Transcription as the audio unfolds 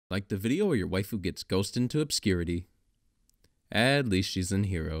Like the video where your waifu gets ghosted into obscurity. At least she's in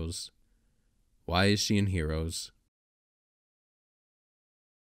Heroes. Why is she in Heroes?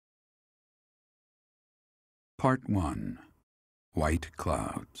 Part 1. White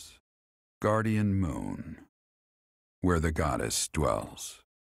Clouds. Guardian Moon. Where the goddess dwells.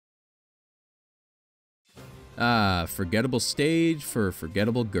 Ah, forgettable stage for a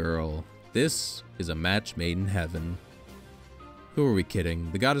forgettable girl. This is a match made in heaven. Who are we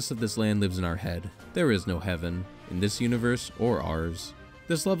kidding? The goddess of this land lives in our head. There is no heaven, in this universe or ours.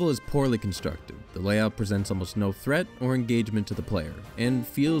 This level is poorly constructed. The layout presents almost no threat or engagement to the player, and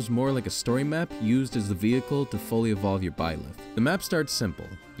feels more like a story map used as the vehicle to fully evolve your byleth. The map starts simple.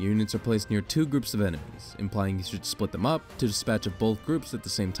 Units are placed near two groups of enemies, implying you should split them up to dispatch of both groups at the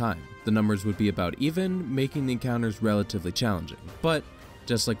same time. The numbers would be about even, making the encounters relatively challenging. But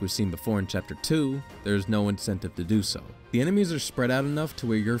just like we've seen before in Chapter 2, there's no incentive to do so. The enemies are spread out enough to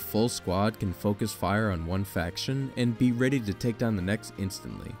where your full squad can focus fire on one faction and be ready to take down the next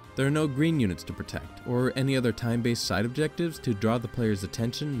instantly. There are no green units to protect, or any other time-based side objectives to draw the player's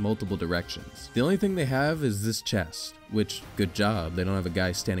attention multiple directions. The only thing they have is this chest, which, good job, they don't have a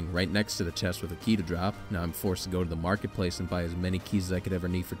guy standing right next to the chest with a key to drop. Now I'm forced to go to the marketplace and buy as many keys as I could ever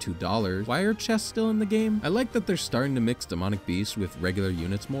need for $2. Why are chests still in the game? I like that they're starting to mix demonic beasts with regular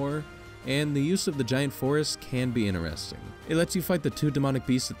units more, and the use of the giant forest can be interesting. It lets you fight the two demonic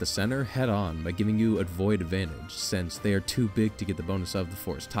beasts at the center head on by giving you a void advantage, since they are too big to get the bonus of the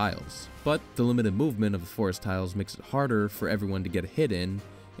forest tiles. But the limited movement of the forest tiles makes it harder for everyone to get a hit in,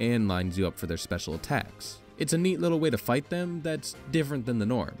 and lines you up for their special attacks. It's a neat little way to fight them that's different than the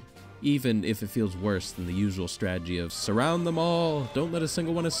norm, even if it feels worse than the usual strategy of surround them all, don't let a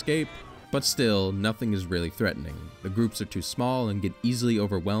single one escape. But still, nothing is really threatening. The groups are too small and get easily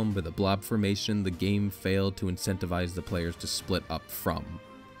overwhelmed by the blob formation the game failed to incentivize the players to split up from.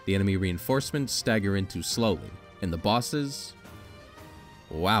 The enemy reinforcements stagger in too slowly, and the bosses?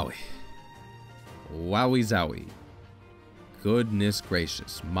 Wowie. Wowie zowie. Goodness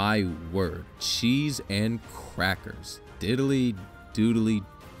gracious, my word. Cheese and crackers. Diddly doodly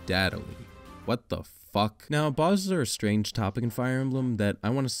daddly. What the fuck? Now, bosses are a strange topic in Fire Emblem that I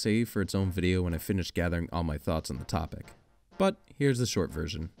want to save for its own video when I finish gathering all my thoughts on the topic. But here's the short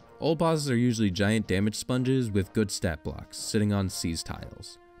version. Old bosses are usually giant damage sponges with good stat blocks, sitting on seize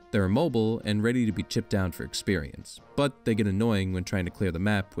tiles. They're immobile and ready to be chipped down for experience, but they get annoying when trying to clear the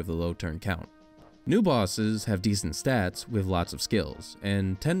map with a low turn count. New bosses have decent stats with lots of skills,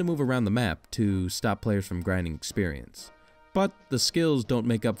 and tend to move around the map to stop players from grinding experience. But the skills don't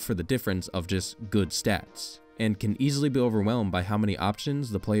make up for the difference of just good stats, and can easily be overwhelmed by how many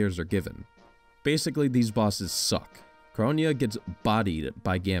options the players are given. Basically, these bosses suck. Kroyna gets bodied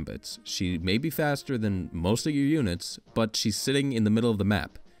by gambits. She may be faster than most of your units, but she's sitting in the middle of the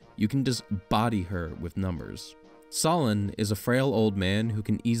map. You can just body her with numbers. Solon is a frail old man who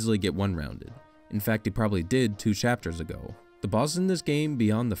can easily get one-rounded. In fact, he probably did 2 chapters ago. The bosses in this game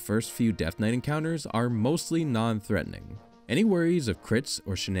beyond the first few Death Knight encounters are mostly non-threatening. Any worries of crits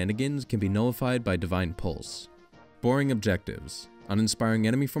or shenanigans can be nullified by Divine Pulse. Boring objectives, uninspiring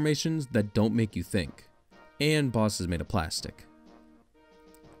enemy formations that don't make you think, and bosses made of plastic.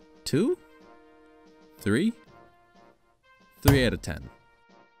 2? 3? 3 out of 10.